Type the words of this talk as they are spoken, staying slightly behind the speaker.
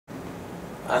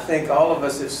I think all of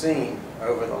us have seen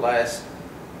over the last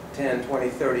 10, 20,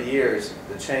 30 years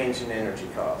the change in energy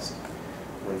cost.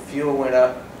 When fuel went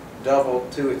up,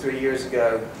 doubled 2 or 3 years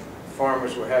ago,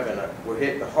 farmers were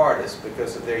hit the hardest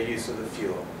because of their use of the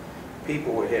fuel.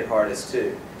 People were hit hardest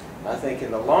too. I think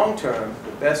in the long term,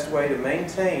 the best way to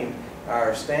maintain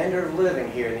our standard of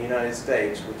living here in the United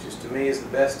States, which is to me is the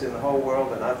best in the whole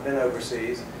world, and I've been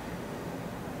overseas,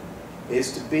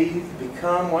 is to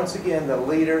become once again the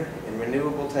leader in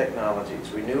renewable technologies,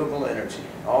 renewable energy,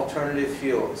 alternative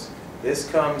fuels.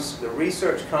 The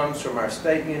research comes from our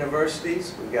state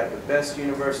universities. We've got the best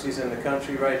universities in the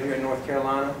country right here in North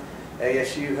Carolina.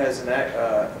 ASU has an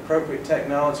appropriate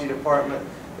technology department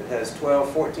that has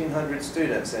 1,400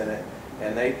 students in it,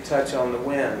 and they touch on the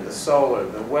wind, the solar,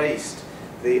 the waste,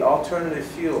 the alternative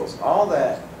fuels. All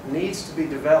that needs to be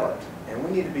developed, and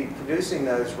we need to be producing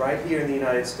those right here in the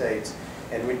United States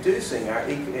and reducing our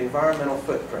environmental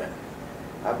footprint.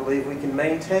 I believe we can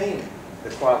maintain the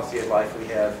quality of life we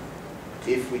have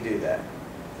if we do that.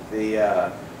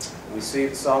 We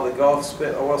saw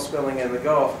the oil spilling in the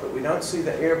Gulf, but we don't see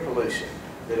the air pollution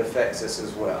that affects us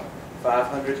as well.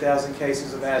 500,000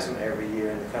 cases of asthma every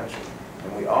year in the country,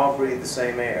 and we all breathe the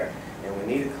same air, and we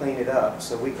need to clean it up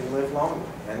so we can live longer,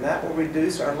 and that will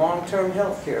reduce our long-term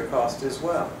health care cost as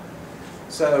well.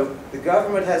 So the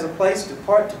government has a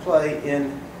part to play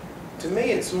in. To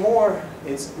me, it's more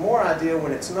ideal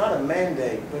when it's not a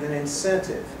mandate but an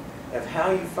incentive of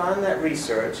how you find that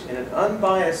research in an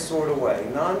unbiased sort of way,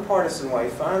 nonpartisan way,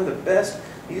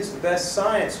 use the best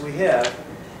science we have,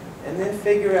 and then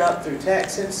figure out through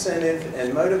tax incentive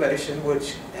and motivation,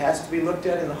 which has to be looked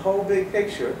at in the whole big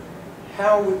picture,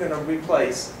 how we're going to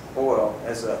replace oil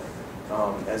as a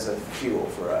fuel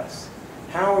for us.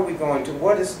 How are we going to,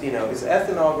 is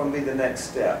ethanol going to be the next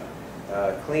step?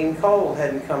 Clean coal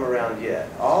hadn't come around yet.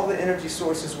 All the energy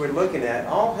sources we're looking at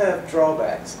all have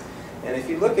drawbacks. And if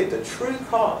you look at the true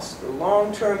cost, the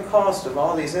long-term cost of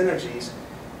all these energies,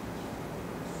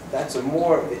 it's a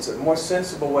more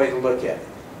sensible way to look at it.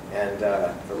 And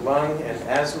the lung and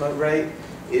asthma rate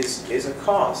is a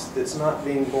cost that's not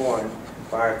being borne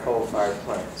by our coal-fired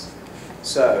plants.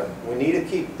 So we need to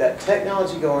keep that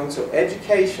technology going, so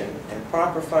education and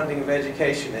proper funding of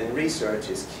education and research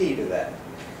is key to that.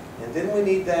 And then we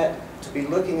need that to be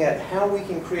looking at how we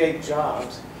can create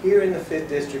jobs here in the 5th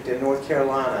District in North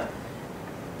Carolina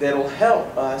that'll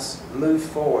help us move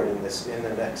forward in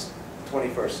the next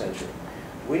 21st century.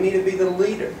 We need to be the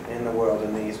leader in the world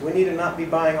in these. We need to not be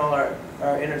buying all our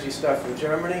energy stuff from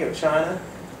Germany or China.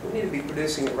 We need to be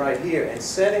producing it right here and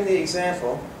setting the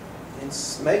example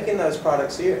and making those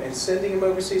products here and sending them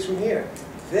overseas from here.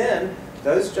 Then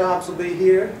those jobs will be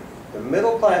here, the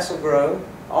middle class will grow,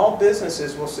 all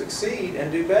businesses will succeed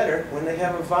and do better when they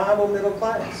have a viable middle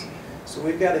class. So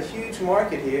we've got a huge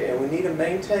market here, and we need to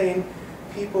maintain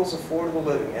people's affordable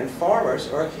living, and farmers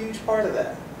are a huge part of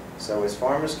that. So as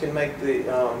farmers can make the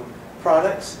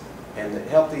products and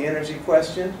help the energy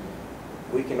question,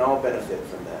 we can all benefit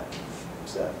from that.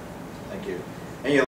 So, thank you.